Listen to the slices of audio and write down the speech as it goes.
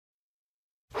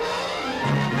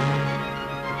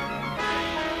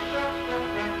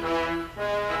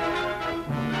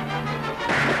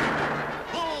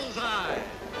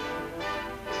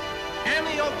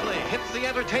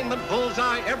entertainment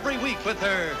bullseye every week with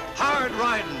her hard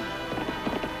riding.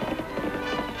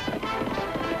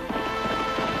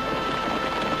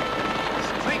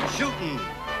 Straight shooting.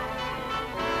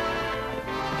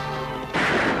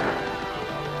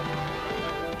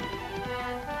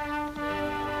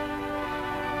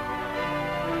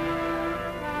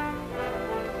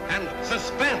 And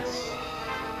suspense.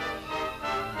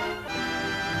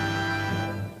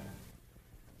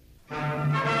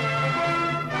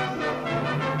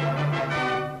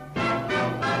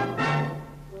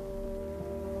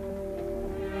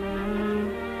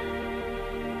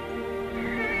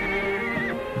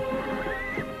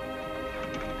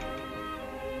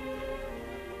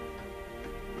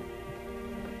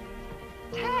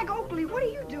 Oakley, what are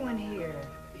you doing here?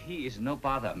 He is no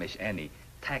bother, Miss Annie.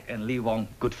 Tag and Lee Wong,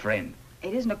 good friend.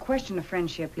 It isn't a question of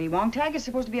friendship, Lee Wong. Tag is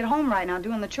supposed to be at home right now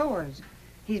doing the chores.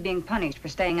 He's being punished for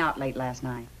staying out late last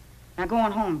night. Now go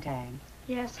on home, Tag.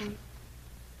 Yes, honey.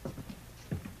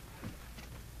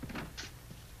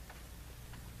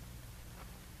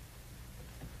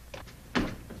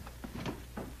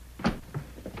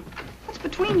 What's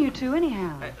between you two,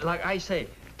 anyhow? Like I say,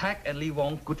 Tag and Lee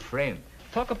Wong, good friend.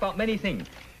 Talk about many things.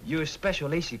 Your special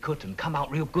lacy cotton come out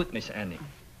real good, Miss Annie.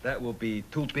 That will be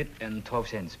 2 bit and 12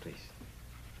 cents, please.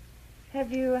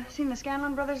 Have you seen the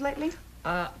Scanlon brothers lately?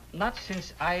 Not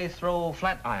since I throw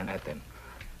flat iron at them.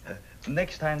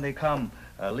 Next time they come,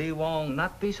 Lee Wong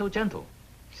not be so gentle.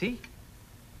 See?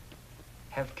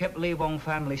 Have kept Lee Wong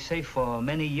family safe for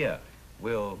many years.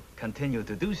 Will continue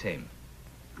to do same.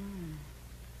 Oh,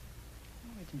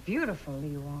 it's beautiful,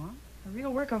 Lee Wong. A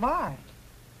real work of art.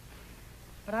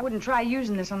 But I wouldn't try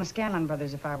using this on the Scanlon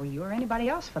brothers if I were you, or anybody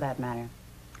else for that matter.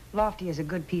 Lofty is a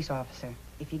good peace officer.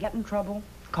 If you get in trouble,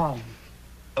 call him.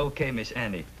 Okay, Miss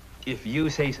Annie. If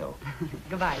you say so.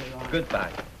 Goodbye, Lee Wong.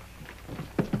 Goodbye.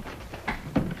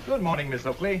 Good morning, Miss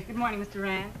Oakley. Good morning, Mr.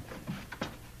 Rand.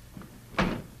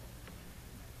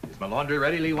 Is my laundry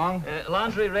ready, Lee Wong?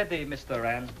 Laundry ready, Mr.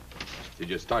 Rand. Did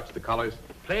you starch the collars?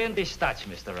 Plain starch,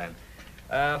 Mr.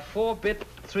 Rand. 4 bit,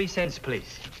 3 cents,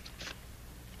 please.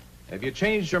 Have you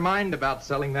changed your mind about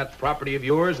selling that property of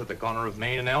yours at the corner of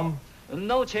Main and Elm?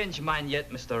 No change mind yet,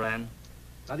 Mr. Rand.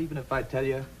 Not even if I tell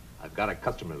you I've got a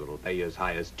customer that'll pay you as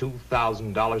high as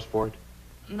 $2,000 for it?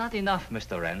 Not enough,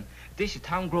 Mr. Rand. This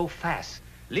town grow fast.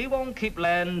 Lee Wong keep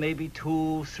land maybe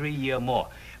 2-3 years more.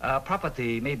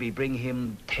 Property maybe bring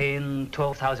him $10,000,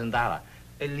 $12,000.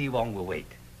 Lee Wong will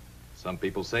wait. Some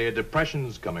people say a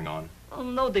depression's coming on. Oh,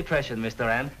 no depression, Mr.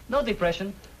 Rand. No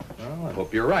depression. Well, I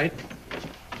hope you're right.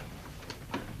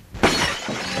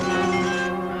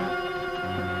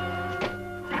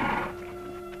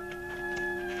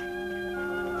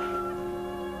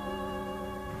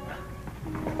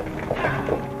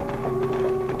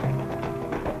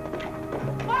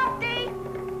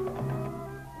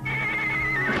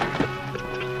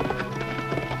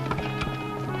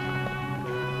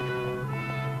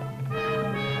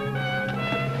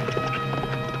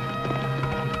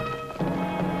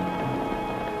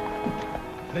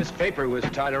 This paper was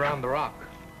tied around the rock.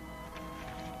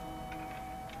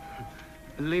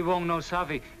 Lee Wong no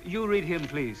savvy. You read him,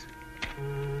 please.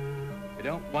 You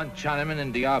don't want Chinamen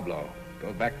in Diablo.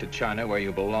 Go back to China where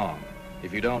you belong.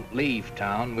 If you don't leave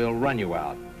town, we'll run you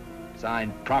out.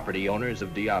 Signed, property owners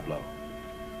of Diablo.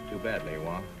 Too bad, Lee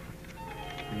Wong.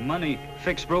 Money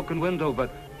fix broken window, but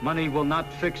money will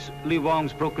not fix Lee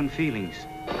Wong's broken feelings.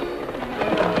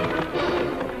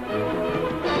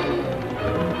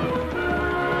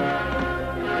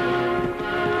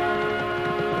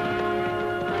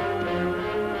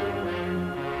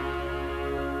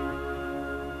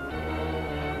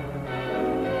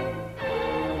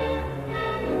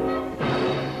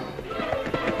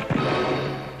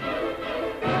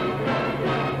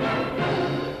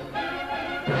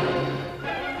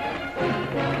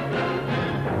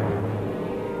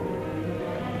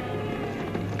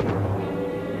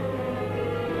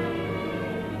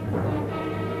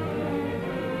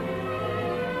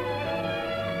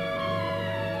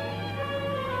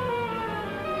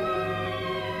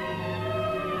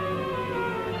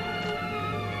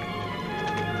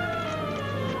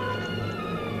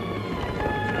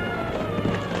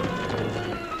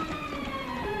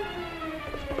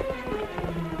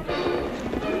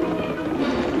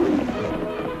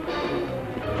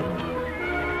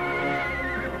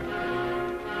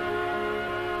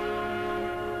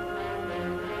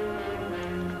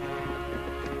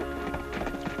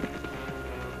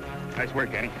 Nice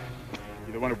work, Annie.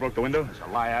 You the one who broke the window? It's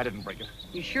a lie, I didn't break it.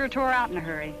 You sure tore out in a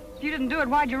hurry. If you didn't do it,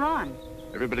 why'd you run?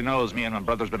 Everybody knows me and my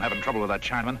brother's been having trouble with that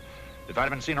Chinaman. If I'd have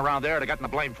been seen around there, I'd have gotten the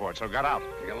blame for it, so got out.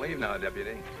 You can leave now,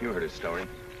 Deputy. You heard his story.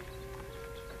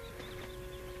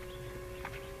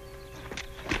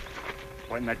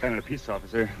 Pointing that gun at a peace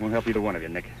officer won't help either one of you,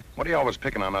 Nick. What are you always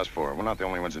picking on us for? We're not the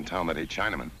only ones in town that hate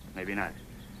Chinamen. Maybe not.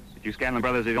 But you Scanlon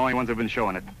brothers are the only ones who've been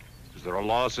showing it. Is there a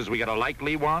law that says we gotta like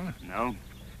Lee Wong? No.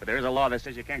 But there is a law that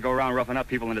says you can't go around roughing up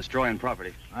people and destroying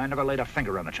property. I never laid a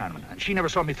finger on the Chinaman, and she never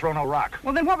saw me throw no rock.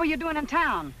 Well, then what were you doing in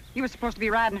town? You were supposed to be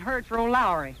riding herd for old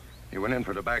Lowry. He went in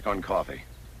for tobacco and coffee.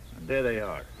 And there they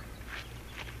are.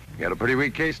 You got a pretty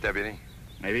weak case, Deputy.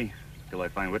 Maybe, till I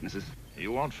find witnesses.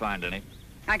 You won't find any.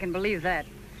 I can believe that.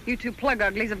 You two plug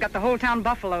uglies have got the whole town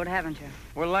buffaloed, haven't you?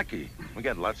 We're lucky. We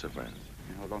got lots of friends.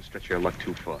 Well, don't stretch your luck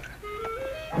too far.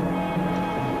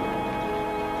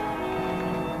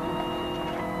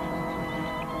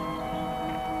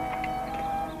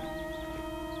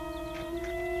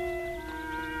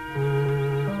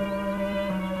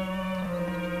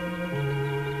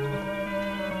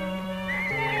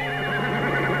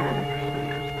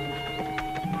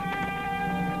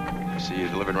 See you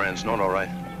delivered Rand's note, all right?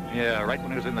 Yeah, right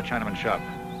when he was in the Chinaman shop.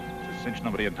 It's a cinch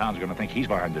nobody in town's gonna think he's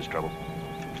behind this trouble.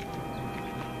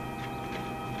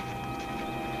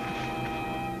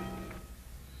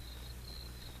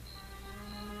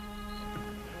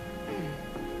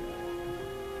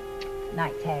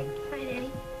 Night, Tag. Right,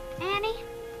 Annie. Annie,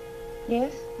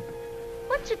 Yes?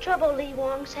 what's the trouble Lee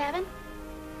Wong's having?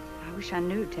 I wish I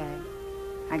knew, Tag.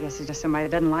 I guess it's just somebody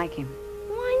that doesn't like him.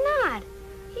 Why not?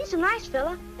 He's a nice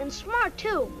fella, and smart,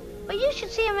 too. But you should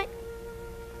see him at...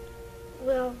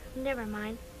 Well, never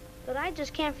mind. But I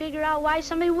just can't figure out why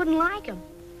somebody wouldn't like him.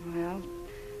 Well,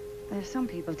 there's some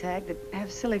people, Tag, that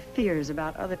have silly fears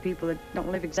about other people that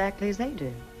don't live exactly as they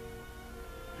do.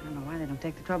 I don't know why they don't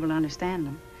take the trouble to understand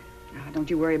them. Now, don't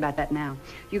you worry about that now.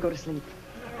 You go to sleep.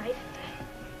 All right.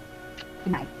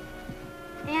 Good night.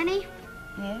 Annie,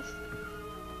 Yes?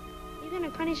 you gonna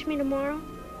punish me tomorrow?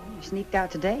 You sneaked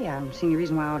out today. I don't see any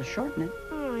reason why I ought to shorten it.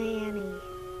 Oh, Annie.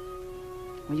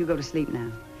 Well, you go to sleep now.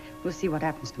 We'll see what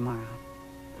happens tomorrow.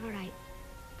 All right.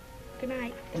 Good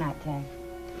night. Good night, Tag.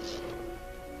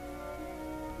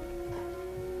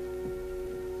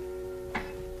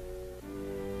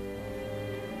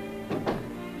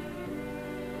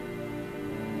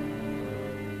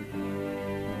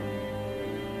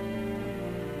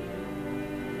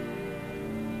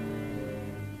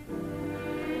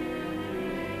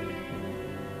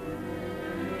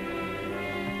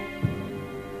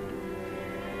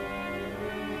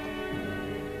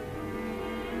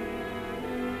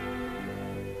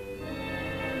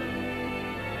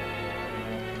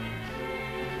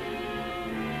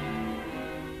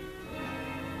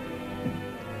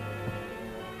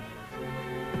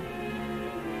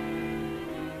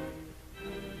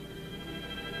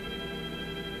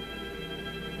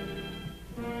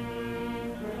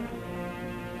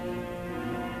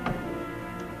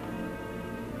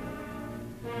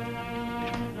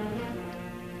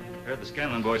 Heard the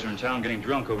Scanlon boys are in town getting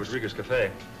drunk over at Rieger's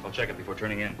Cafe. I'll check it before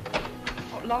turning in.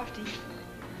 Oh, Lofty.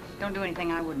 Don't do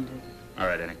anything I wouldn't do. All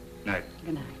right, Annie. Night.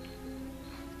 Good night.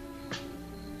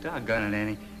 Doggone it,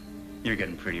 Annie. You're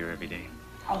getting prettier every day.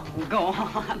 Oh, go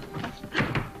on.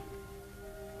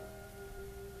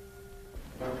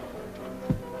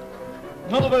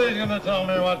 Nobody's gonna tell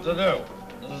me what to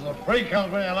do. This is a free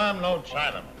country and I'm no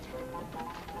Chinaman.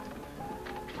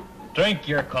 Drink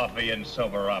your coffee and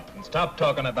sober up, and stop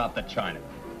talking about the Chinaman.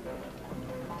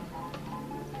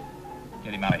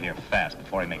 Get him out of here fast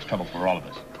before he makes trouble for all of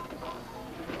us.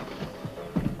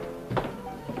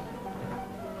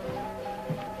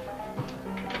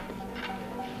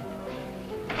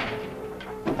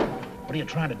 What are you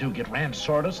trying to do, get Rand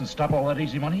Sordus and stop all that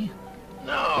easy money?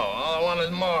 No, all I want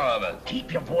is more of it.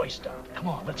 Keep your voice down. Come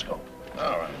on, let's go.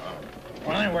 All right.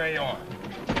 Well, anywhere you want.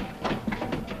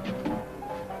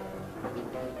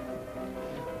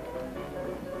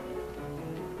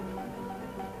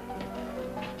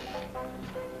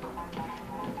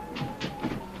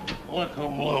 Look who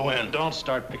blew in. Don't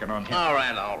start picking on him. All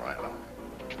right, all right.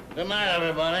 Good night,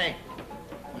 everybody.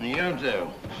 And you too.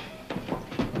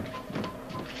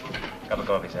 Cup of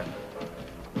coffee, sir.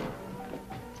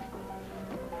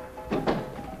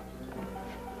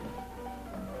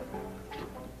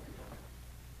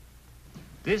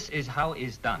 This is how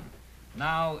it's done.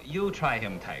 Now, you try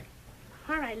him, Tag.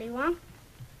 All right, Lee Wong.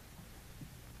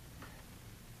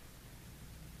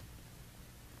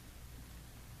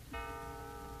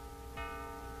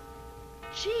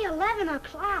 Gee, 11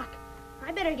 o'clock.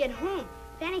 I better get home.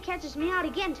 If Annie catches me out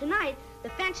again tonight, the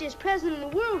fanciest president in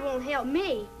the world won't help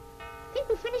me. Think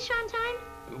we'll finish on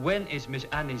time? When is Miss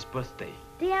Annie's birthday?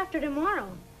 Day after tomorrow.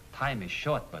 Time is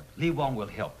short, but Lee Wong will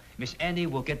help. Miss Annie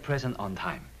will get present on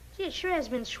time. Gee, it sure has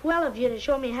been swell of you to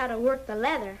show me how to work the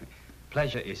leather.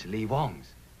 Pleasure is Lee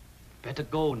Wong's. Better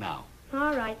go now.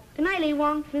 All right. Good night, Lee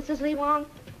Wong. Mrs. Lee Wong.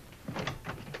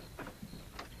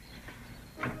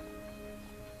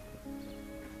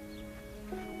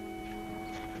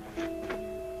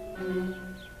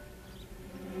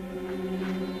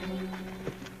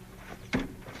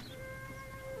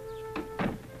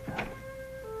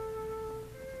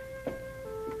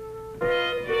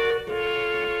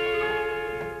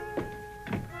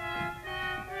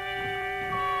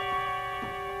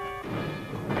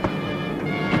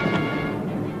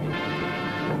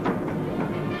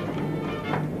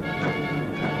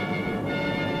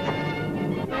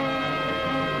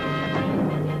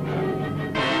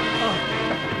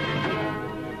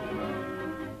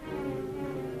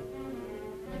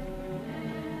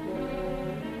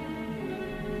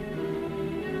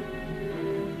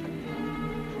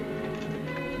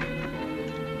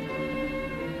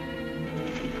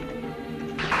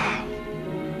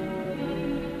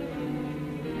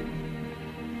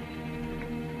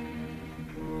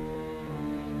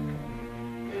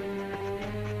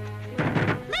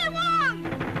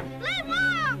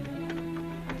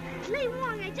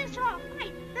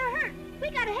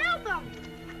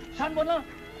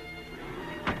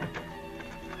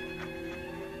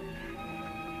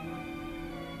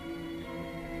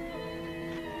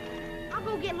 I'll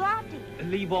go get Lofty.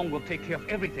 Lee Wong will take care of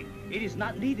everything. It is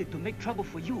not needed to make trouble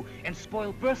for you and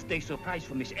spoil birthday surprise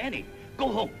for Miss Annie. Go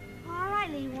home. All right,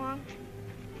 Lee Wong.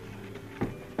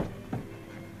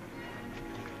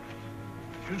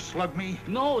 You slugged me?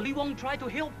 No, Lee Wong tried to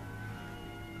help.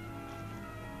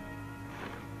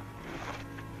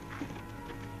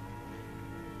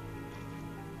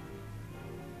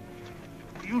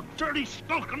 You dirty,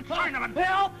 skulking Chinaman!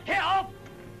 Help! Help!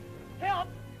 Help!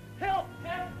 Help!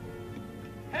 Help!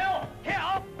 Help!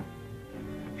 Help!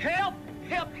 Help!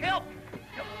 Help! Help!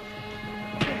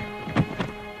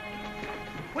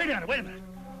 Wait a minute.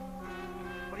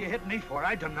 What are you hitting me for?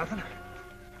 I done nothing.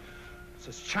 It's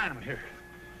this Chinaman here.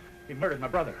 He murdered my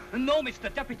brother. No,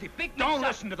 Mr. Deputy. Big Don't mix-up.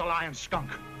 listen to the lying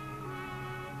skunk.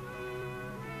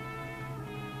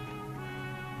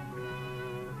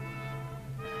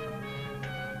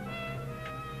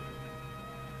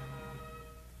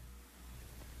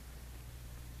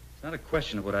 It's not a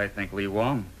question of what I think, Lee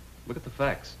Wong. Look at the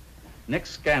facts. Nick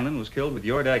Scanlon was killed with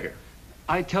your dagger.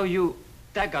 I tell you,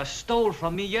 dagger stole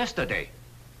from me yesterday.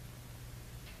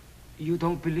 You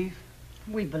don't believe?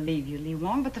 We believe you, Lee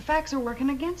Wong, but the facts are working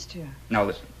against you. Now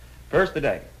listen. First, the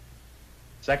dagger.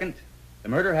 Second, the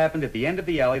murder happened at the end of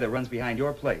the alley that runs behind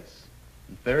your place.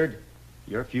 And third,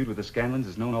 your feud with the Scanlons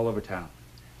is known all over town.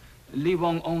 Lee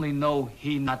Wong only know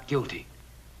he not guilty.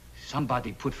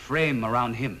 Somebody put frame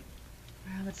around him.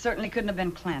 Well, it certainly couldn't have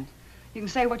been Clint. You can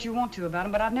say what you want to about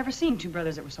him, but I've never seen two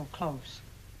brothers that were so close.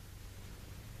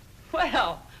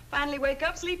 Well, finally wake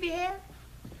up, sleepyhead?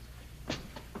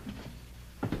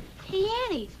 Hey,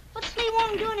 Annie, what's Lee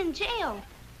Wong doing in jail?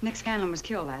 Nick Scanlon was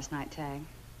killed last night, Tag.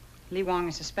 Lee Wong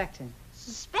is suspected.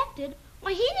 Suspected?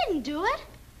 Why, he didn't do it.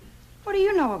 What do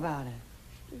you know about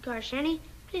it? Gosh, Annie,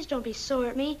 please don't be sore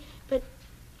at me, but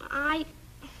I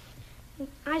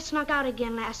snuck out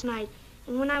again last night.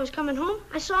 And when I was coming home,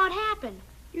 I saw it happen.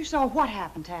 You saw what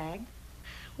happen, Tag?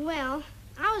 Well,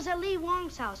 I was at Lee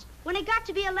Wong's house. When it got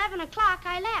to be 11 o'clock,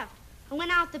 I left. I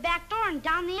went out the back door and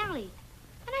down the alley.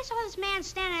 And I saw this man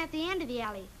standing at the end of the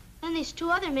alley. Then these two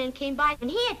other men came by, and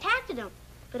he attacked them.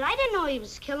 But I didn't know he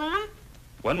was killing them.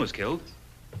 One was killed.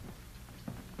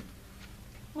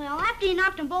 Well, after he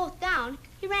knocked them both down,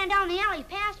 he ran down the alley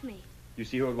past me. You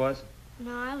see who it was?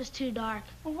 No, it was too dark.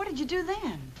 Well, what did you do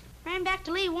then? Ran back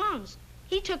to Lee Wong's.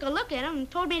 He took a look at him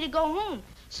and told me to go home.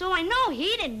 So I know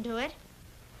he didn't do it.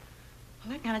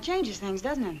 Well, that kind of changes things,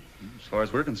 doesn't it? As far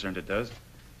as we're concerned, it does.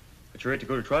 But you're right to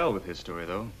go to trial with his story,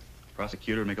 though. The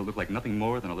prosecutor would make it look like nothing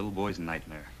more than a little boy's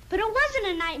nightmare. But it wasn't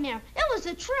a nightmare. It was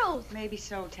the truth. Maybe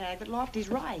so, Tag, but Lofty's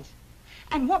right.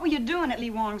 And what were you doing at Lee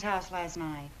Wong's house last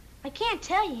night? I can't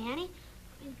tell you, Annie.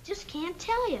 I just can't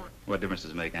tell you. What difference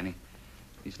does it make, Annie?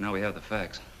 At least now we have the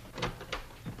facts.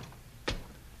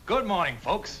 Good morning,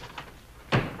 folks.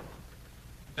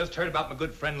 Just heard about my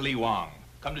good friend Lee Wong.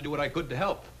 Come to do what I could to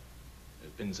help.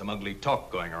 There's been some ugly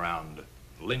talk going around.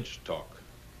 Lynch talk.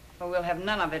 Well, we'll have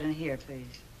none of it in here, please.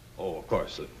 Oh, of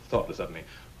course. Thoughtless of me.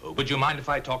 Would you mind if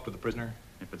I talked with the prisoner?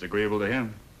 If it's agreeable to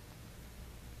him.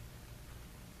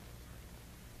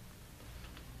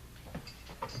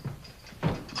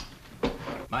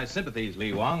 My sympathies,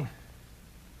 Lee Wong.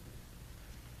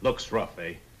 Looks rough,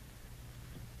 eh?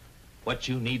 What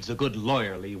you need's a good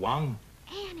lawyer, Lee Wong.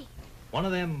 Annie. One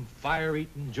of them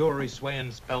fire-eating,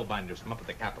 jewelry-swaying spellbinders from up at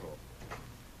the Capitol.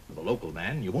 With a local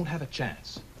man, you won't have a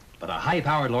chance. But a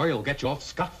high-powered lawyer will get you off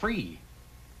scot-free.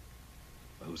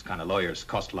 Those kind of lawyers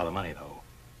cost a lot of money, though.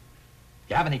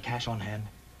 You have any cash on hand?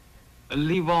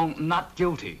 Lee Wong not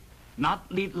guilty.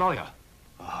 Not lead lawyer.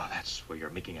 Oh, that's where you're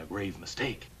making a grave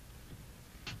mistake.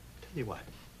 Tell you what,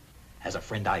 as a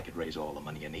friend, I could raise all the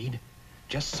money you need.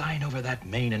 Just sign over that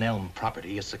Main and Elm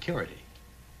property as security.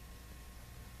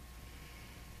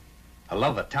 A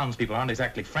lot of the townspeople aren't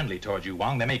exactly friendly towards you,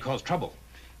 Wong. They may cause trouble.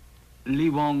 Lee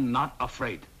Wong not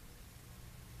afraid.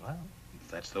 Well,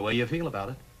 if that's the way you feel about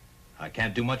it, I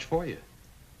can't do much for you.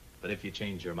 But if you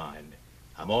change your mind,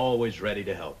 I'm always ready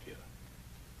to help you.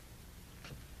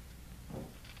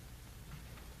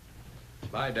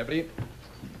 Bye, Deputy.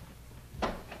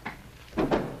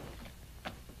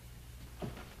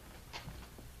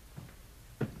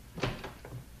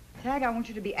 Tag, I want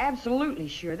you to be absolutely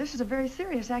sure. This is a very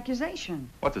serious accusation.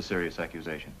 What's a serious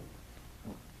accusation?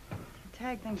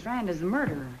 Tag thinks Rand is the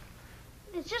murderer.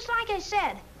 It's just like I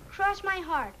said. Cross my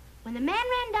heart. When the man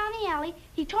ran down the alley,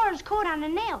 he tore his coat on a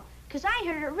nail, 'cause I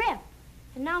heard it rip.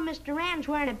 And now Mr. Rand's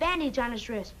wearing a bandage on his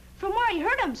wrist from where he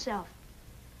hurt himself.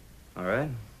 All right.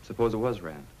 Suppose it was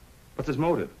Rand. What's his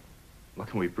motive? What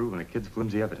can we prove in a kid's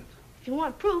flimsy evidence? If you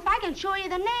want proof, I can show you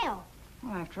the nail.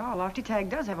 Well, after all, Lofty Tag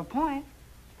does have a point.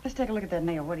 Let's take a look at that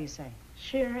nail. What do you say?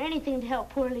 Sure, anything to help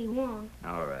poor Lee Wong.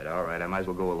 All right. I might as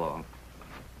well go along.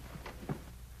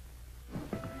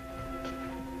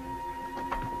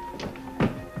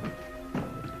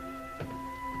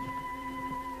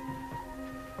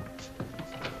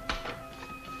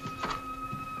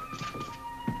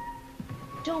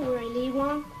 Don't worry, Lee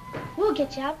Wong. We'll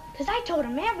get you out, 'cause I told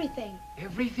him everything.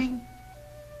 Everything?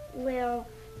 Well,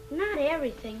 not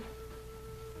everything.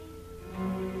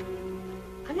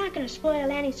 I'm not going to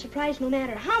spoil Annie's surprise no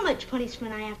matter how much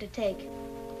punishment I have to take.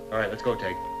 All right, let's go,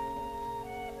 Tig.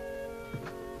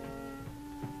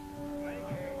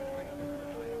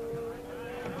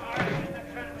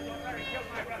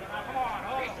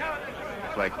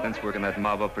 Looks like Clint's working that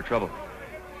mob up for trouble.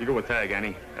 You go with Tag,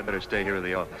 Annie. I better stay here at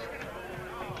the office.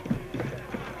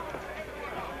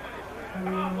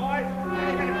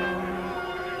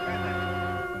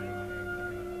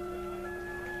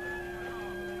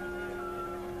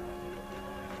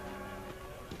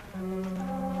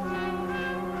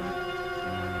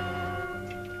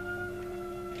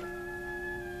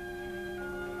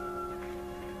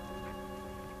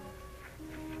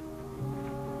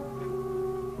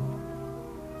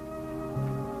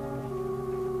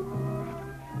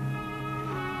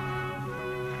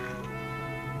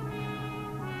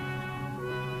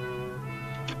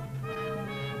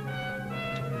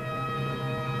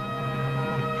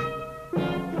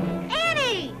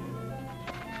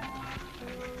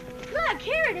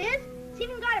 Here it is. It's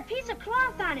even got a piece of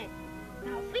cloth on it.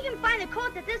 Now, if we can find the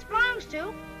coat that this belongs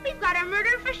to, we've got our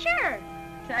murderer for sure.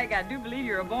 Tag, I do believe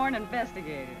you're a born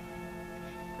investigator.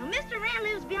 Now, Mr. Rand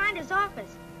lives behind his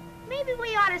office. Maybe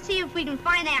we ought to see if we can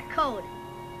find that coat.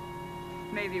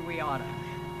 Maybe we ought to.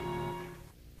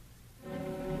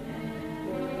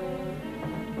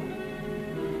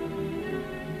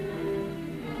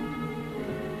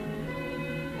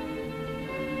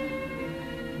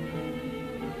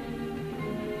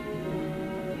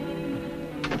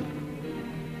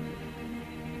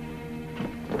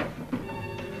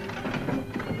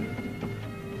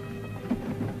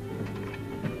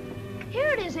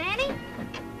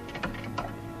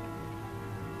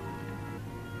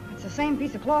 Same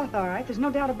piece of cloth, all right. There's no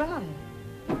doubt about it.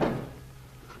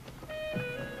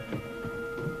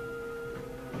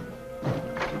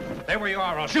 Stay where you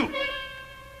are, I'll shoot.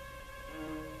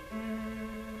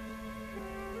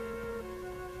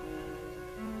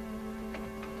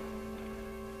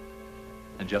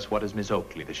 And just what is Miss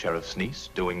Oakley, the sheriff's niece,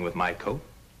 doing with my coat?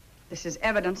 This is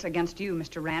evidence against you,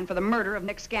 Mr. Rand, for the murder of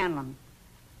Nick Scanlon.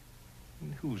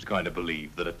 And who's going to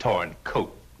believe that a torn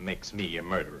coat makes me a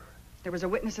murderer? There was a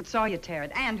witness that saw you tear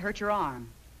it and hurt your arm.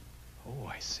 Oh,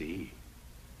 I see.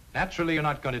 Naturally, you're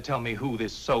not going to tell me who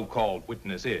this so-called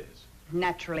witness is.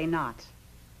 Naturally not.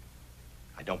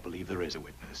 I don't believe there is a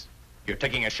witness. You're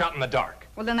taking a shot in the dark.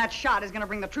 Well, then that shot is going to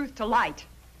bring the truth to light.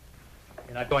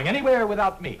 You're not going anywhere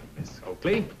without me, Miss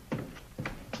Oakley.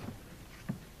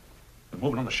 They're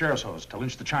moving on the sheriff's horse to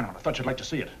lynch the Chinaman. I thought you'd like to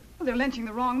see it. Well, they're lynching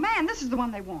the wrong man. This is the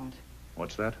one they want.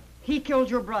 What's that? He killed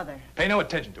your brother. Pay no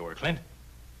attention to her, Clint.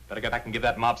 Better get back and give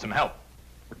that mob some help.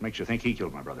 What makes you think he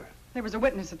killed my brother? There was a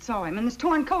witness that saw him, and this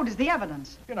torn coat is the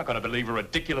evidence. You're not going to believe a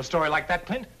ridiculous story like that,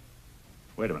 Clint?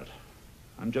 Wait a minute.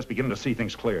 I'm just beginning to see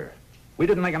things clear. We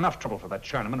didn't make enough trouble for that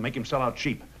Chinaman to make him sell out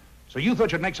cheap. So you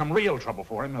thought you'd make some real trouble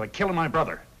for him, like killing my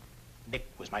brother. Nick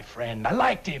was my friend. I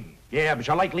liked him. Yeah, but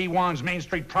you like Lee Wong's Main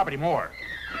Street property more.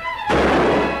 Now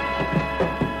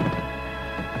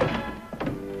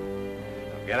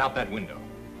get out that window.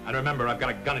 And remember, I've got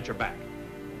a gun at your back.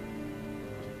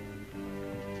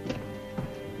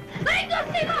 Let him go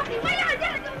see Lofty! Wait, I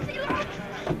gotta go see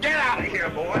Lofty! Get out of here,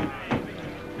 boy!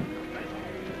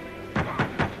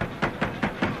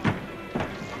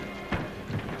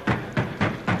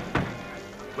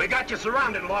 We got you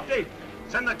surrounded, Lofty.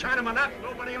 Send the Chinaman up,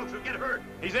 nobody else will get hurt.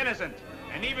 He's innocent.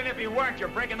 And even if he weren't, you're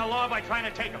breaking the law by trying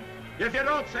to take him. If you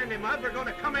don't send him up, we're going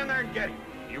to come in there and get him.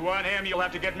 You want him, you'll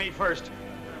have to get me first.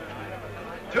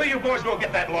 Two of you boys go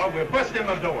get that log. We'll bust in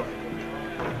the door.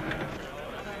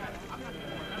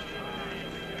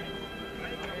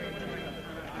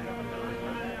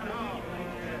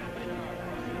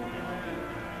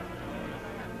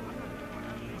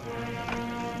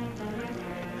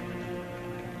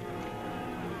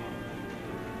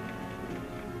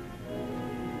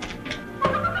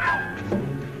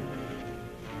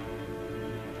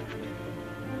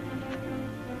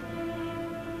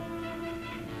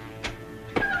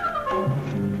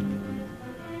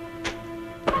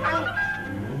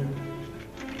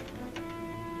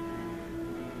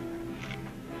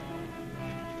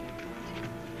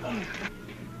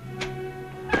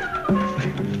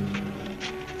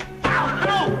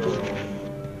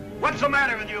 What's the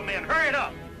matter with you men? Hurry it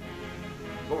up.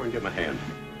 Go over and give him a hand.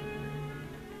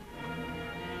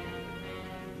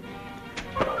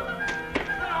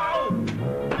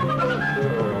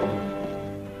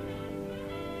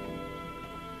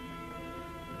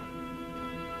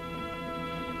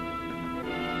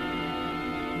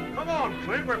 Come on,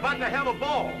 Clint. We're about to have a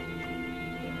ball.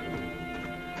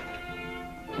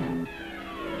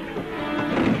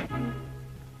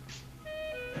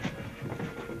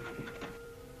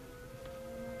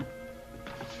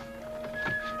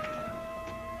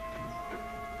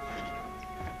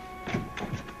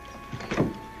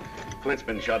 Clint's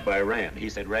been shot by Rand. He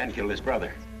said Rand killed his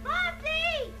brother.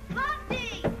 Lofty!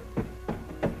 Lofty!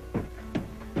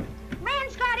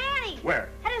 Rand's got Annie. Where?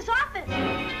 At his office.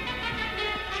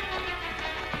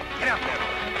 Get out there.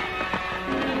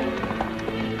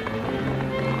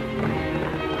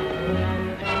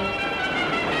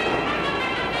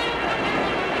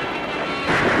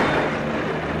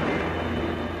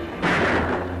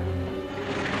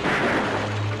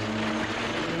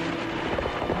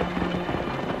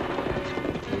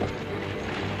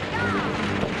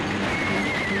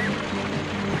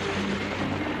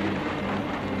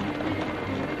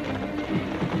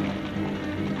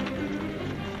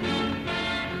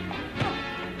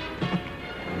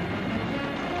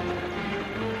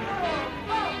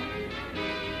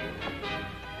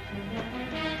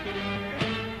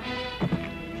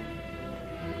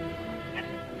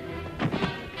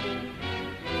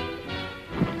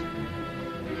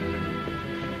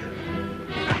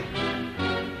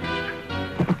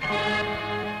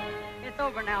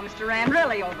 Over now, Mr. Rand,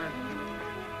 really over.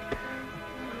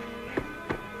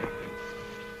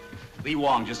 Lee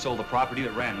Wong just sold the property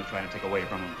that Rand was trying to take away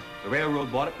from him. The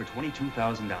railroad bought it for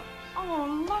 $22,000.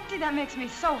 Oh, Lofty, that makes me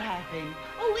so happy.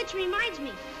 Oh, which reminds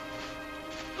me.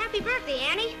 Happy birthday,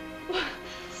 Annie.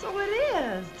 So it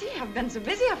is. Gee, I've been so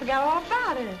busy I forgot all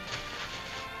about it.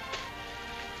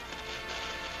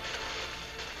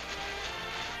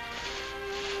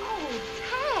 Oh,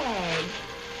 Tag.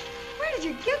 Where did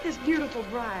you get this beautiful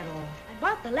bridle? I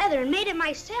bought the leather and made it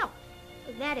myself.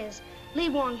 That is, Lee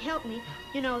Wong helped me,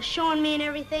 you know, showing me and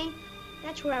everything.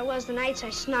 That's where I was the nights I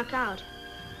snuck out.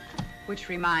 Which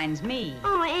reminds me.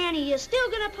 Oh, Annie, you still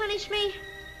gonna punish me?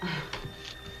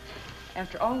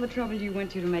 After all the trouble you went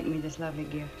to make me this lovely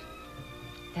gift,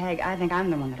 Tag, I think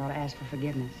I'm the one that ought to ask for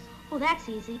forgiveness. Oh, that's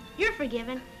easy. You're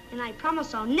forgiven. And I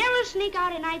promise I'll never sneak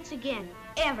out at nights again.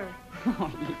 Ever.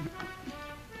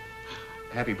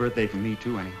 Happy birthday from me,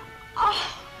 too, Annie.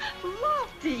 Oh,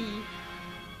 Lofty.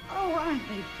 Oh, aren't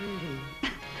they pretty?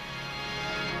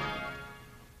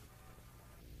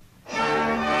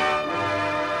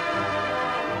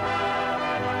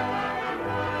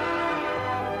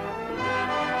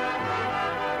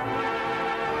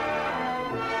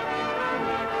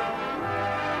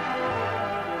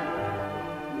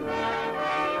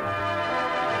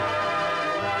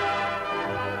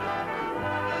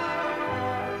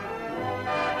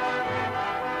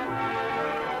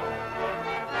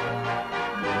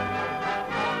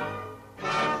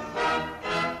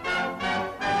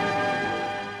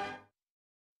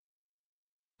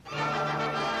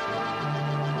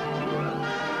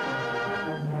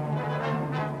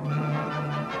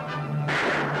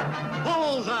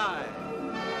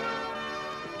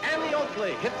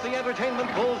 hits the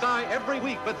entertainment bullseye every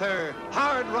week with her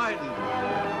hard riding.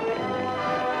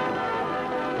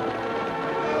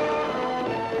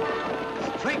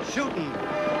 Straight shooting.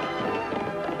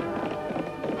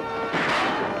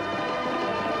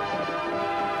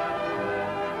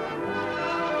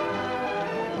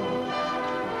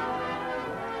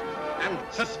 And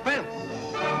suspense.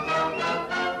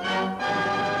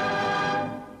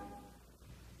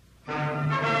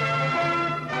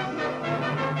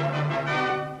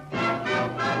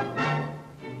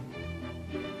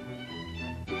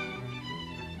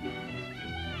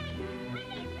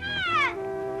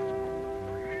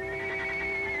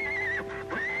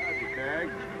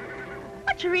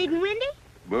 What you reading, Wendy?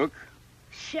 Book?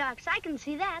 Shucks, I can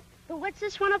see that. But what's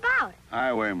this one about?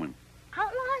 Highwayman.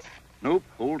 Outlaws? Nope,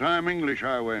 old-time English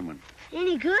highwayman.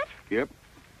 Any good? Yep.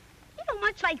 You don't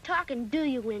much like talking, do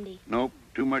you, Wendy? Nope,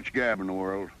 too much gab in the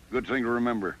world. Good thing to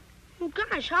remember. Oh,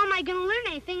 gosh, how am I going to learn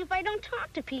anything if I don't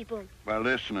talk to people? By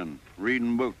listening,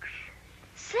 reading books.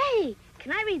 Say,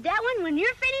 can I read that one when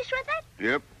you're finished with it?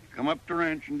 Yep, come up to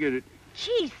ranch and get it.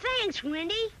 Gee, thanks,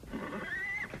 Wendy.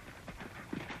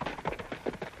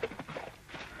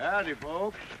 Howdy,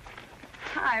 folks.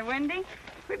 Hi, Wendy.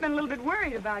 We've been a little bit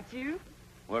worried about you.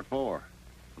 What for?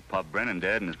 With Pop Brennan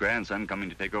dead and his grandson coming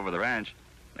to take over the ranch,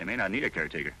 they may not need a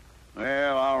caretaker.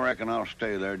 Well, I reckon I'll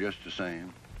stay there just the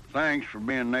same. Thanks for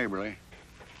being neighborly.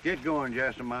 Get going,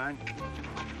 Jessamine.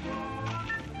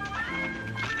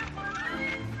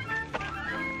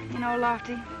 You know,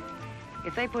 Lofty,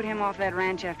 if they put him off that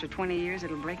ranch after 20 years,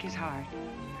 it'll break his heart.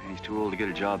 He's too old to get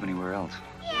a job anywhere else.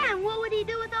 Yeah, and what would he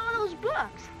do with all those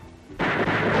books?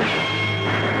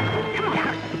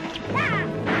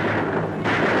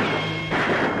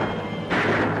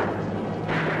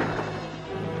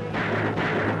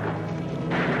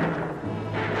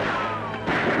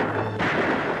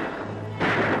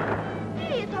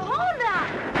 Hey, it's a holdup!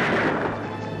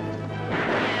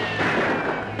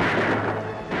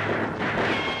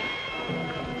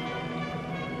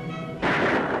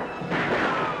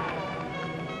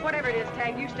 Whatever it is,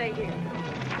 Tag, you stay here.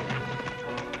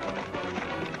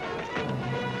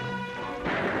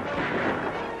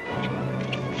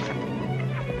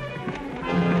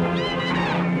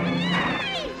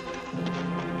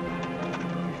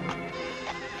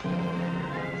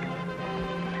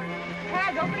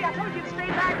 Tag, Oakley, I told you to stay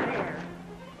back there.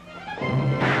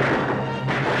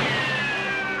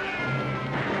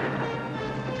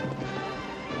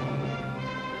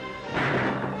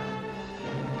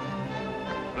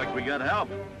 Like we got help.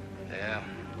 Yeah,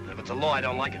 if it's a law, I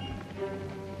don't like it.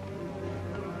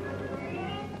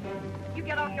 You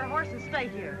get off your horse and stay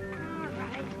here. All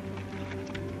right.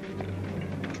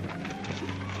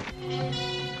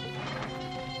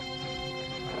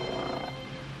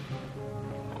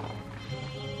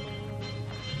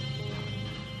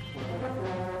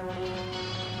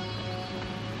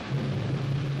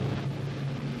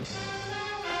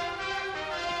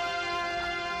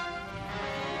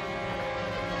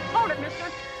 Hold it, mister.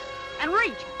 And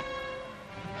reach.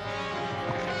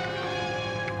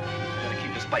 Gotta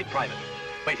keep this fight private.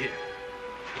 Wait here.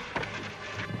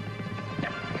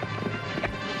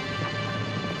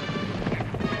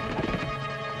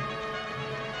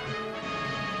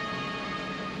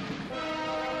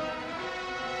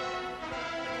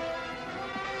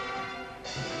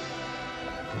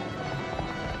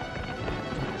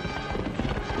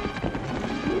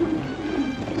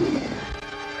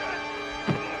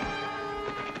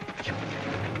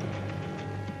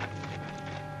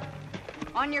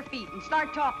 On your feet and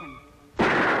start talking.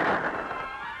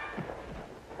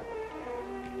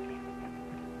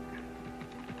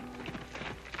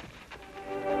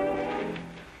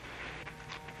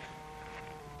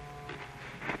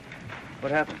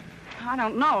 What happened? I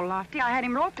don't know, Lofty. I had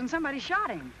him roped and somebody shot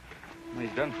him. Well,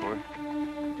 he's done for.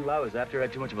 2 hours after I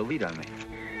had too much of a lead on me.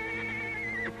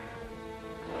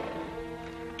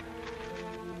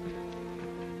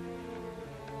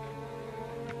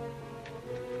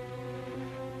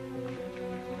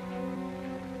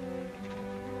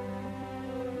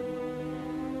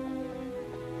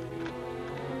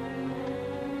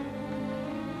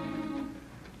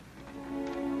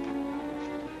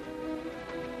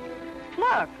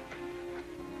 Look.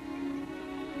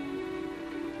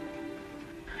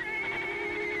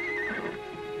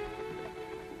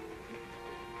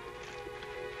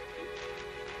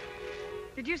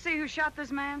 Did you see who shot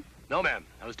this man? No, ma'am.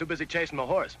 I was too busy chasing my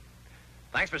horse.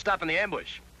 Thanks for stopping the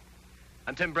ambush.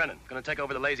 I'm Tim Brennan, gonna take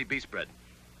over the Lazy Beast spread.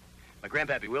 My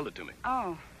grandpappy willed it to me.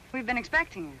 Oh, we've been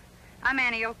expecting you. I'm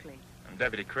Annie Oakley. I'm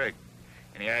Deputy Craig.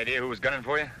 Any idea who was gunning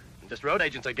for you? Just road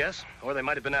agents, I guess. Or they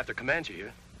might have been after Comanche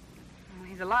here. Oh,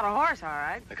 he's a lot of horse, all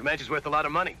right. The Comanche's worth a lot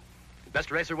of money.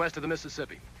 Best racer west of the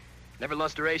Mississippi. Never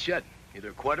lost a race yet. Either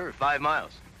a quarter or 5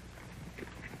 miles.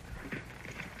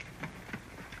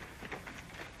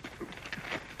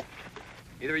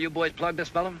 Either of you boys plugged this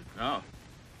fella? No.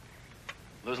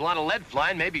 There's a lot of lead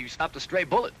flying. Maybe you stopped a stray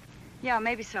bullet. Yeah,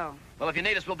 maybe so. Well, if you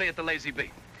need us, we'll be at the Lazy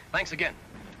Bee. Thanks again.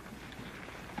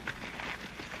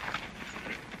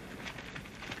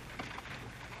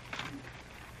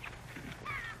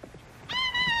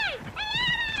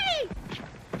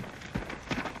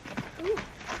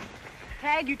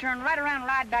 Tag, you turn right around and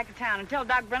ride back to town and tell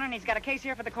Doc Brennan he's got a case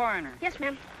here for the coroner. Yes,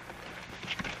 ma'am.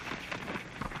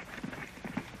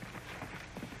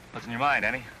 What's in your mind,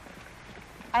 Annie?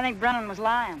 I think Brennan was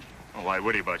lying. Oh, why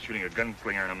would he about shooting a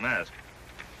gunslinger in a mask?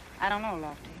 I don't know,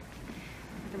 Lofty.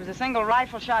 There was a single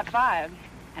rifle shot fired,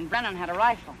 and Brennan had a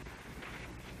rifle.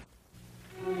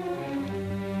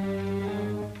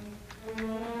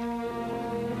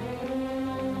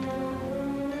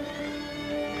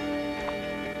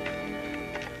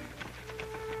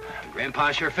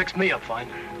 Grandpa sure fixed me up fine.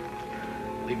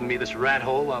 Leaving me this rat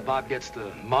hole while Bob gets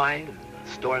the mine and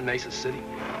the store in Mesa City.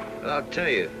 Well, I'll tell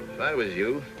you, if I was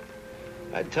you,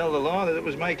 I'd tell the law that it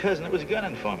was my cousin that was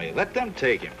gunning for me. Let them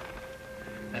take him.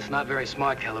 That's not very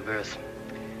smart, Calaveras.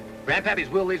 Grandpappy's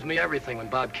will leaves me everything when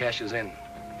Bob cashes in.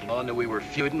 If the law knew we were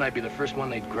feuding, I'd be the first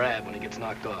one they'd grab when he gets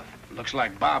knocked off. Looks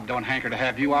like Bob don't hanker to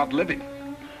have you outlive him.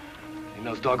 He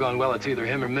knows doggone well it's either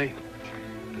him or me.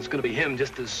 And it's gonna be him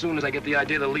just as soon as I get the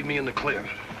idea to leave me in the clear.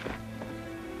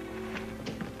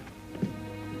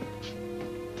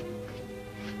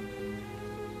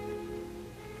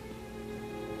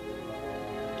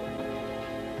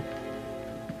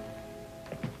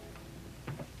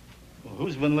 Well,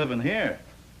 who's been living here?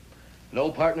 An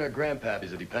old partner of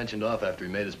Grandpappy's that he pensioned off after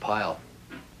he made his pile.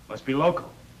 Must be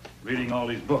local, reading all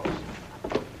these books.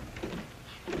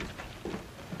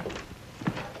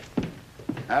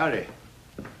 Howdy.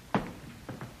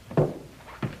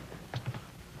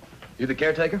 You the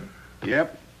caretaker?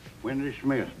 Yep. Wendy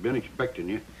Smith. Been expecting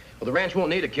you. Well, the ranch won't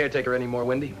need a caretaker anymore,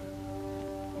 Wendy.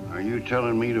 Are you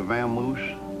telling me to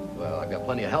vamoose? Well, I've got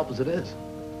plenty of help as it is.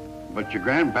 But your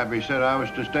grandpappy said I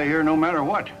was to stay here no matter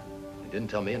what. He didn't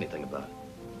tell me anything about it.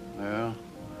 Well,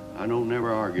 I don't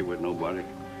never argue with nobody.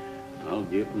 I'll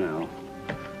get now.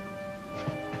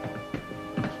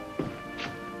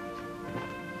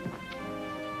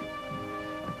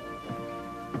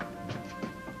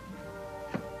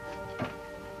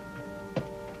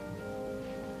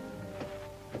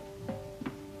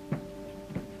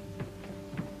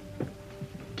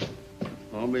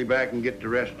 I'll be back and get the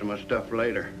rest of my stuff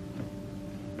later.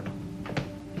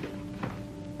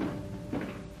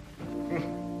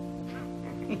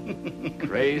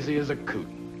 Crazy as a coot.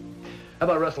 How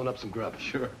about rustling up some grub?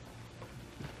 Sure.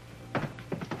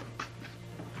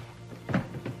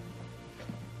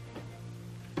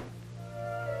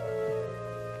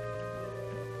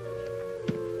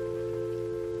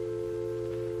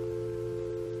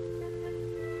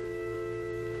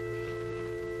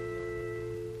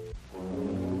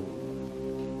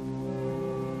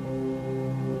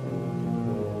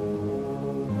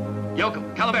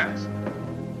 Yoakum, Calaveras.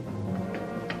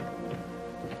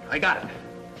 I got it.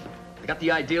 I got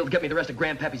the idea to get me the rest of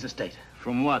Grandpappy's estate.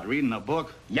 From what, reading a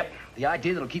book? Yep, the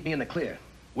idea that'll keep me in the clear.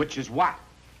 Which is what?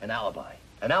 An alibi.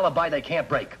 An alibi they can't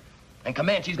break. And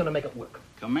Comanche's gonna make it work.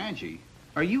 Comanche?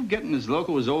 Are you getting as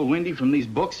local as old Windy from these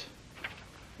books?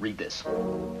 Read this.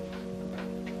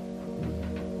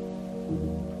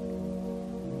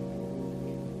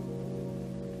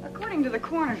 According to the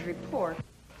coroner's report,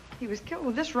 he was killed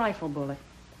with this rifle bullet.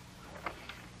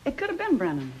 It could have been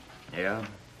Brennan. Yeah.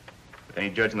 But any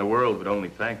judge in the world would only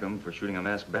thank them for shooting a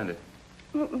masked bandit.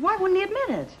 Why wouldn't he admit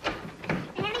it?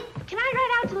 Annie, can I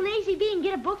ride out to the Lazy Bee and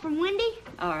get a book from Wendy?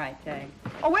 All right, Tag.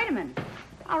 Oh, wait a minute.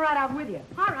 I'll ride out with you.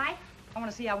 All right. I want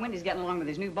to see how Wendy's getting along with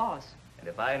his new boss. And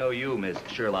if I know you, Miss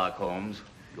Sherlock Holmes,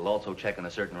 you'll also check on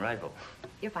a certain rifle.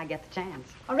 If I get the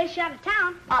chance. I'll race you out of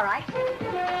town. All right.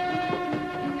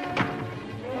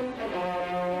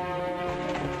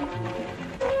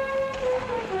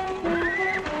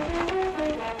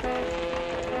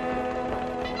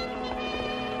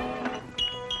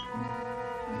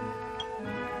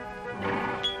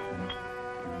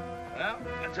 Well,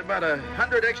 that's about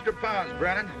 100 extra pounds,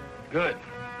 Brennan. Good.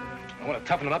 I want to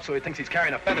toughen him up so he thinks he's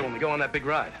carrying a feather when we go on that big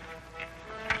ride.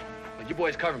 But you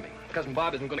boys cover me. Cousin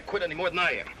Bob isn't going to quit any more than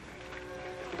I am.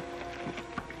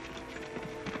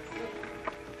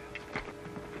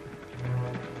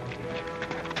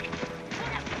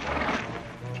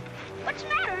 What's the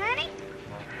matter, Annie?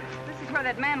 This is where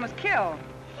that man was killed.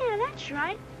 Yeah, that's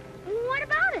right. What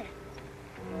about it?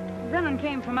 Brennan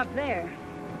came from up there.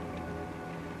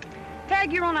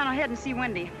 Tag, you run on ahead and see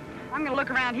Wendy. I'm gonna look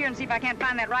around here and see if I can't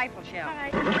find that rifle shell. All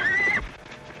right.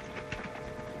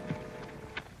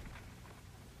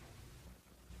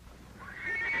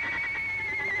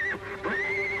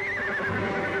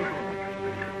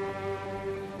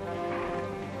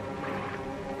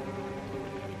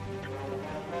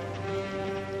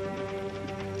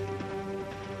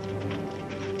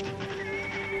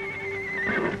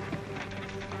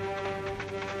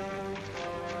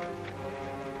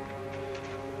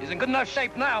 He's in good enough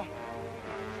shape now.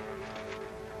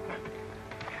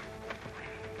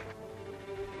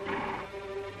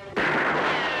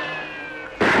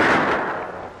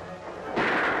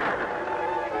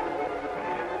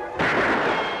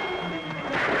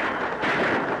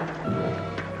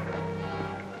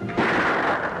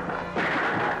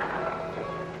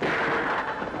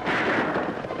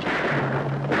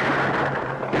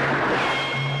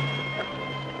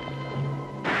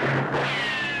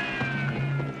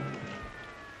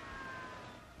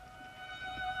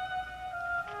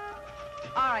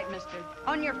 All right, mister.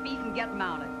 On your feet and get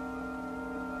mounted.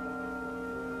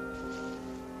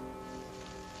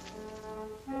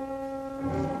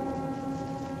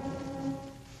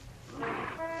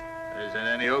 Isn't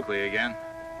any Oakley again?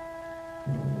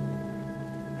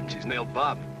 She's nailed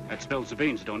Bob. That spills the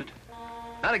beans, don't it?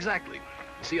 Not exactly.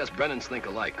 You see, us Brennans think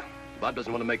alike. Bob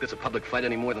doesn't want to make this a public fight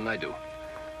any more than I do.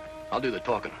 I'll do the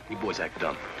talking. You boys act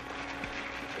dumb.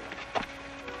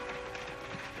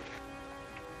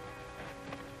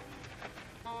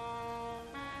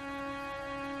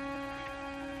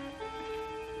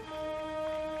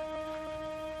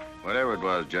 Whatever it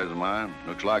was, Jessamine,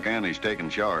 looks like Annie's taking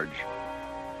charge.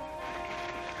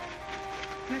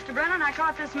 Mr. Brennan, I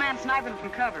caught this man sniping from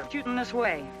cover, shooting this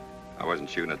way. I wasn't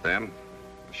shooting at them.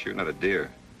 I was shooting at a deer.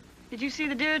 Did you see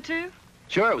the deer, too?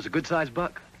 Sure, it was a good-sized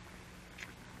buck.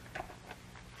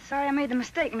 Sorry I made the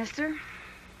mistake, mister.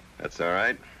 That's all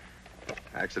right.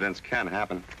 Accidents can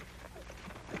happen.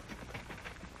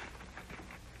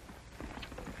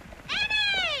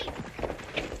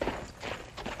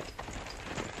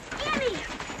 Annie!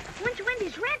 Went to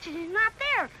Wendy's ranch and he's not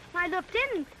there. When I looked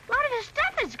in, a lot of his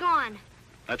stuff is gone.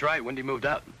 That's right, Wendy moved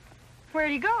out. Where'd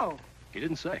he go? He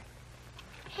didn't say.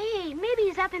 Hey, maybe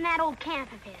he's up in that old camp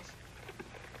of his.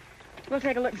 We'll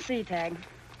take a look and see, Tag.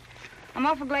 I'm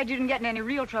awful glad you didn't get in any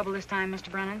real trouble this time, Mr.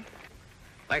 Brennan.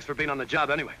 Thanks for being on the job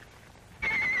anyway.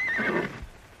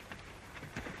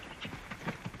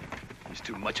 He's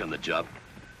too much on the job.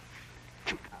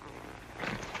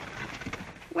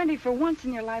 Wendy, for once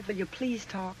in your life, will you please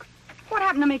talk? What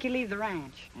happened to make you leave the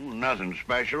ranch? Nothing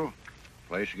special.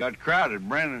 Place got crowded,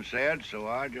 Brennan said, so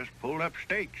I just pulled up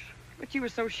stakes. But you were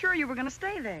so sure you were going to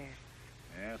stay there.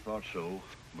 Yeah, I thought so.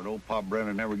 But old Pop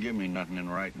Brennan never give me nothing in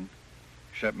writing.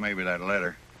 Except maybe that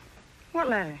letter. What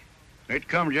letter? It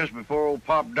come just before old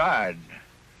Pop died.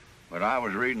 But I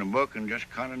was reading a book and just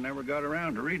kind of never got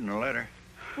around to reading the letter.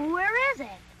 Where is it?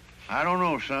 I don't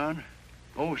know, son.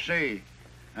 Oh, say,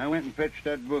 I went and fetched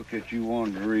that book that you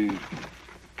wanted to read.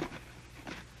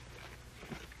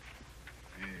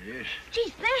 There it is.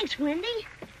 Gee, thanks, Wendy.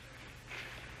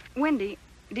 Wendy,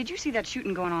 did you see that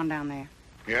shooting going on down there?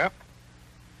 Yep.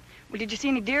 Well, did you see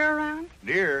any deer around?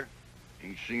 Deer?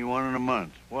 Ain't seen one in a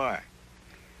month. Why?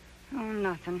 Oh,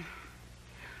 nothing.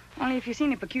 Only if you see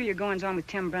any peculiar goings-on with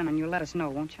Tim Brennan, you'll let us know,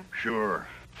 won't you? Sure.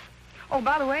 Oh,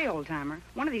 by the way, old-timer,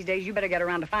 one of these days you better get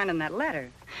around to finding that letter.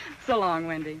 So long,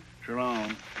 Wendy. So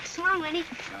long. So long, Wendy.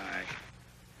 Bye.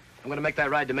 I'm gonna make that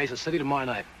ride to Mesa City tomorrow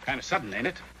night. Kind of sudden, ain't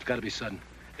it? It's gotta be sudden.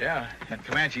 Yeah, and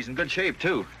Comanche's in good shape,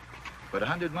 too. But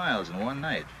 100 miles in one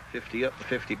night. 50 up and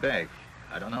 50 back.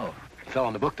 I don't know. The fellow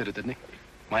in the book did it, didn't he?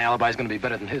 My alibi's gonna be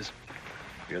better than his.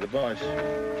 You're the boss.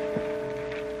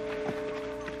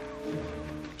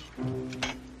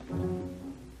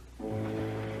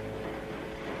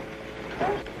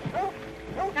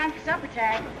 Time for supper,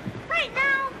 Tag. Right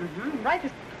now. Mm-hmm. Right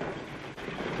this...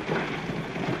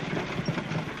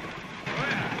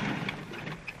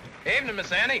 Evening,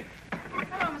 Miss Annie.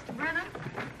 Hello, Mr. Brennan.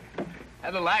 Had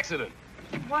a little accident.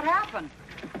 What happened?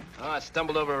 Oh, I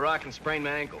stumbled over a rock and sprained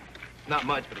my ankle. Not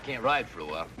much, but I can't ride for a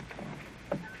while.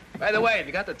 By the way, have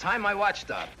you got the time my watch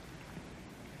stopped?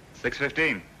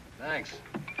 6:15. Thanks.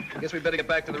 Guess we better get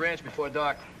back to the ranch before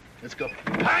dark. Let's go.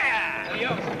 Hiya!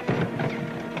 Adios.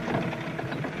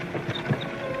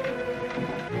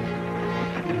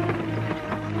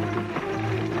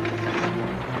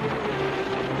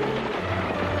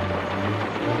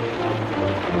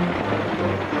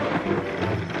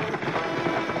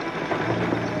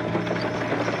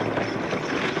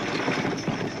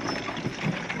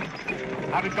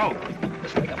 How'd it go?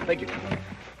 Just like a Thank you.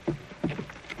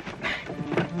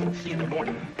 See you in the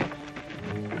morning.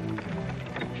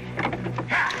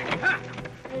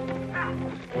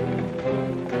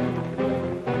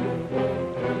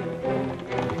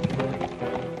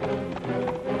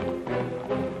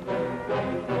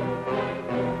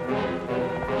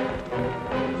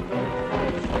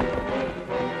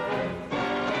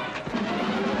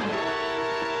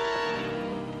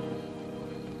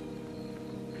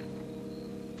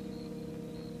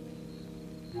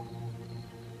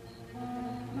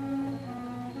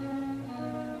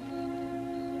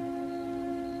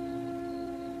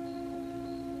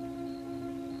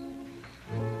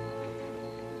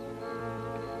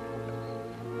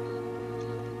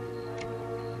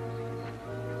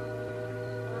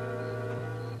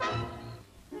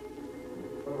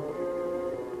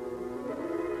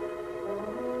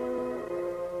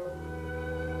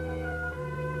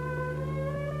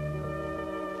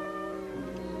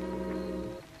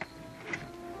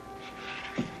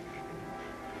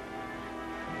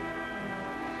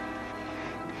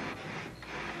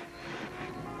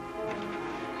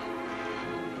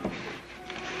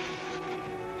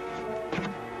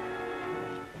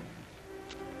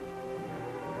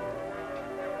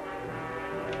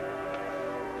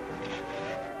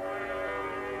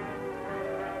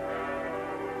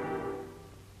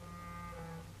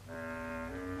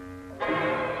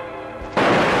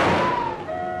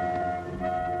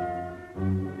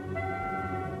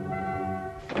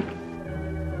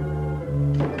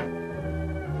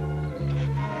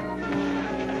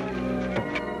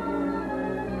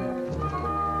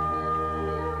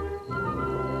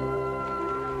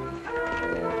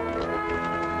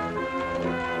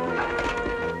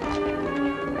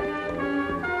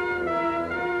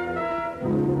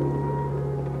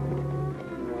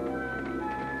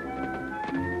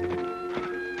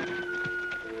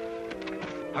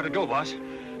 How'd it go, boss?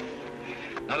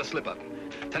 Not a slip-up.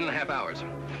 10.5 hours.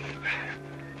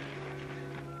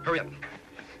 Hurry up.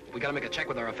 We gotta make a check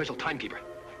with our official timekeeper.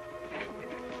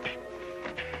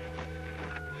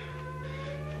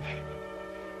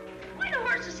 Why do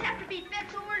horses have to be fed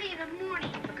so early in the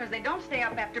morning? Because they don't stay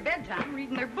up after bedtime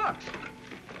reading their books.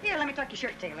 Here, let me tuck your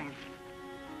shirt tail in.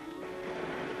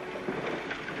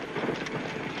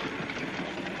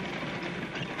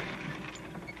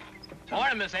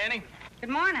 Morning, Miss Annie. Good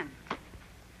morning.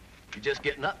 You just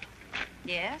getting up?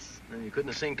 Yes? Well, you couldn't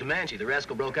have seen Comanche. The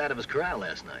rascal broke out of his corral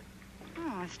last night.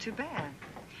 Oh, that's too bad.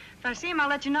 If I see him, I'll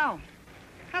let you know.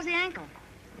 How's the ankle?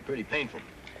 Pretty painful.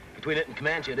 Between it and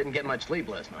Comanche, I didn't get much sleep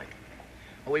last night.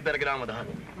 Well, we better get on with the hunt.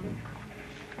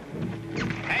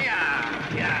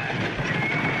 Hey-ya! Yeah.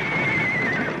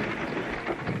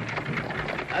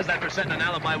 How's that for setting an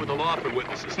alibi with the law for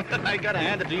witnesses? I gotta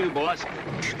hand it to you, boss.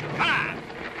 Ah!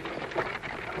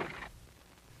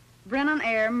 Brennan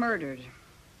heir murdered.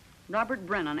 Robert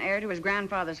Brennan, heir to his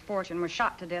grandfather's fortune, was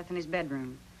shot to death in his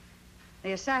bedroom.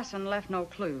 The assassin left no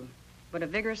clue, but a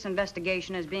vigorous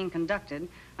investigation is being conducted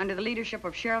under the leadership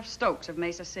of Sheriff Stokes of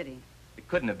Mesa City. It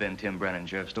couldn't have been Tim Brennan,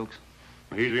 Sheriff Stokes.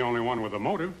 He's the only one with a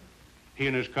motive. He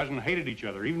and his cousin hated each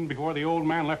other, even before the old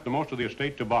man left the most of the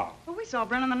estate to Bob. Well, we saw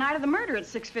Brennan the night of the murder at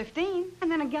 6:15, and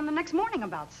then again the next morning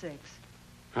about 6.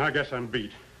 I guess I'm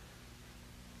beat.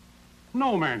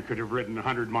 No man could have ridden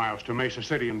 100 miles to Mesa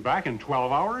City and back in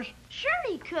 12 hours. Sure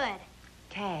he could.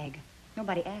 Tag,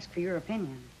 nobody asked for your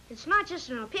opinion. It's not just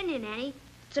an opinion, Annie.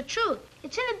 It's the truth.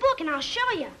 It's in the book, and I'll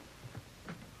show you.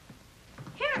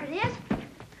 Here it is.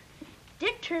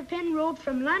 Dick Turpin rode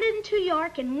from London to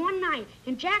York in one night,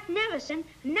 and Jack Nevison,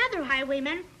 another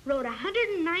highwayman, rode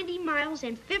 190 miles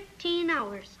in 15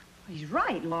 hours. He's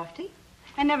right, Lofty.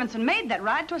 And Nevinson made that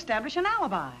ride to establish an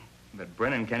alibi. But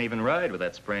Brennan can't even ride with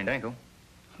that sprained ankle.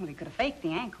 Well, he could have faked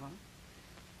the ankle.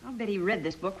 I'll bet he read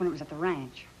this book when it was at the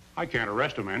ranch. I can't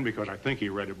arrest a man because I think he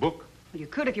read a book. Well, you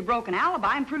could if you broke an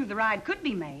alibi and proved the ride could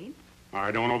be made.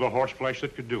 I don't know the horseflesh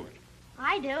that could do it.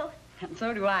 I do. And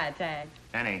so do I, Tag.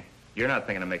 Annie, you're not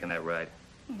thinking of making that ride.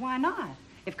 Why not?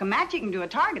 If Comanche can do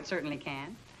it, Target certainly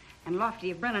can. And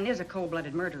Lofty, if Brennan is a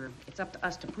cold-blooded murderer, it's up to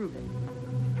us to prove it.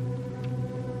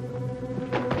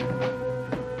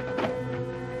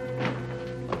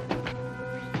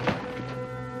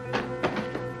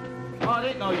 Oh, it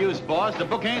ain't no use, boss. The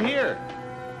book ain't here.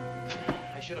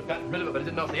 I should have gotten rid of it, but I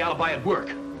didn't know if the alibi would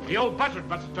work. The old buzzard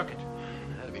must have took it.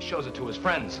 And if he shows it to his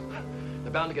friends,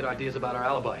 they're bound to get ideas about our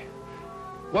alibi.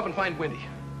 Go up and find Windy.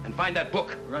 And find that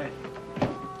book. Right.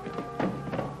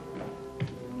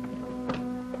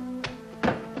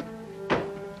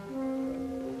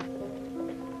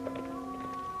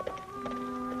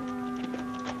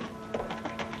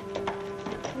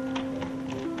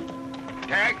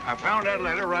 Tag, I found that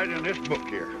letter right in this book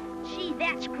here. Gee,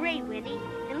 that's great, Winnie.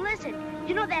 And listen,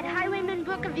 you know that highwayman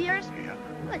book of yours? Yeah.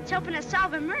 Well, it's helping us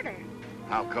solve a murder.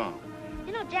 How come?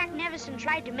 You know Jack Nevison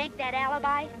tried to make that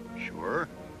alibi? Sure.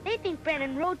 They think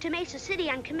Brennan rode to Mesa City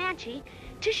on Comanche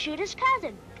to shoot his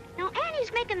cousin. Now,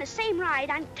 Annie's making the same ride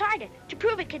on target to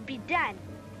prove it could be done.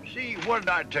 See, what did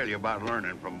I tell you about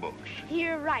learning from books?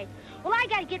 You're right. Well, I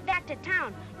gotta get back to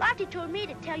town. Lottie told me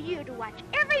to tell you to watch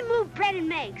every move Brennan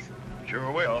makes.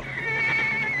 Sure will.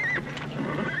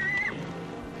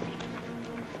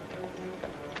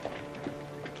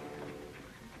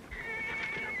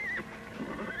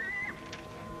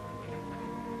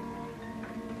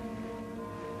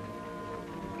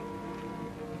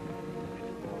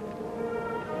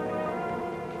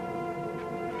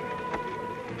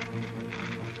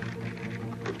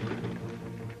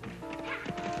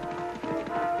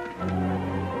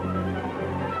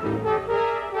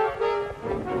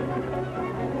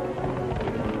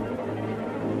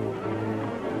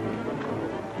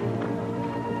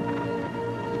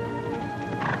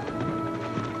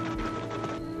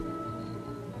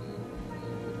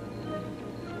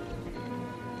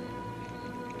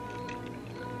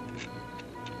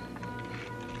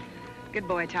 Good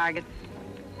boy, Target.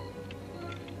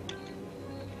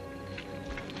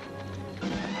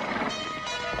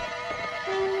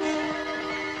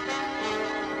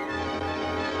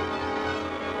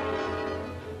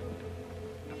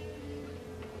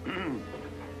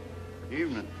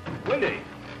 Evening. Windy.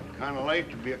 Kind of late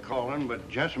to be a-calling, but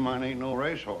Jessamine ain't no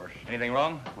racehorse. Anything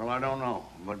wrong? Well, I don't know.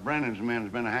 But Brennan's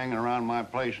men's been hanging around my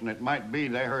place, and it might be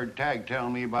they heard Tag tell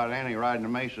me about Annie riding to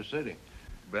Mesa City.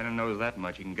 Brennan knows that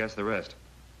much. He can guess the rest.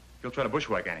 He'll try to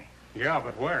bushwhack Annie. Yeah,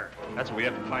 but where? That's what we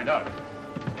have to find out.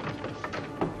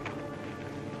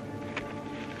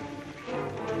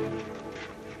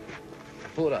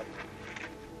 Pull it up.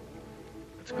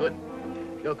 That's good.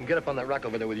 Yo, can get up on that rock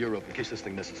over there with your rope in case this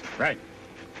thing misses. Right.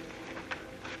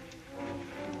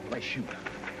 Nice shoot.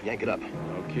 Yank it up.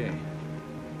 Okay.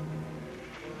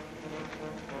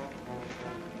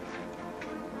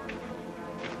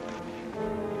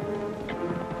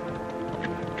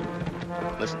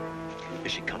 Listen, here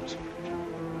she comes.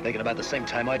 Thinking about the same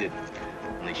time I did.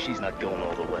 Only she's not going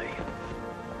all the way.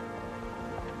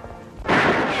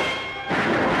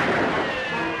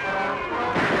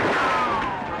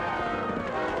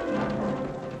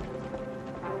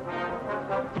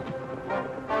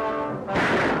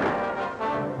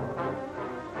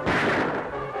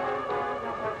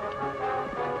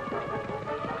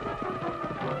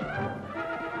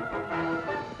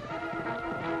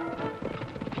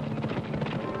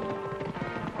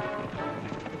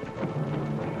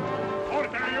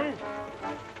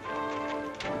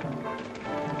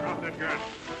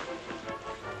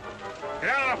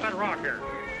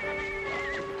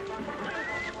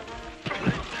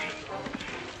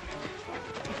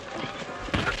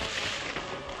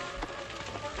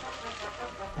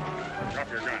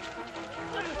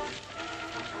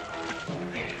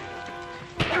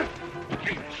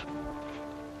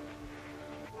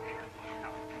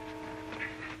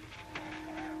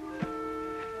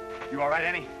 You all right,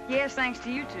 Annie? Yes, thanks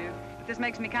to you two. But this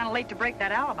makes me kind of late to break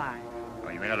that alibi.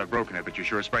 Well, you may not have broken it, but you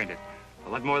sure sprained it. A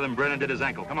lot more than Brennan did his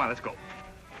ankle. Come on, let's go.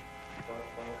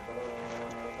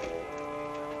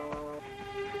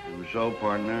 And so,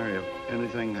 partner, if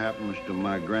anything happens to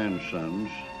my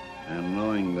grandsons, and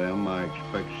knowing them, I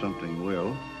expect something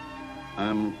will,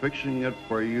 I'm fixing it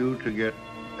for you to get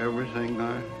everything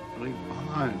I leave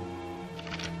behind.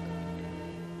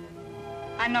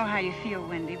 I know how you feel,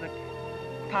 Wendy, but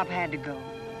Pop had to go.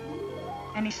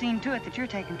 And he's seen to it that you're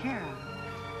taken care of.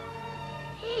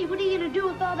 Hey, what are you gonna do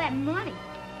with all that money?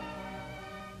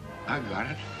 I got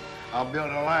it. I'll build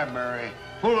a library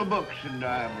full of books in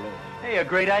Diablo. Hey, a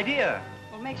great idea.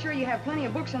 Well, make sure you have plenty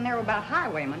of books in there about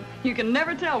highwaymen. You can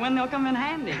never tell when they'll come in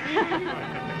handy.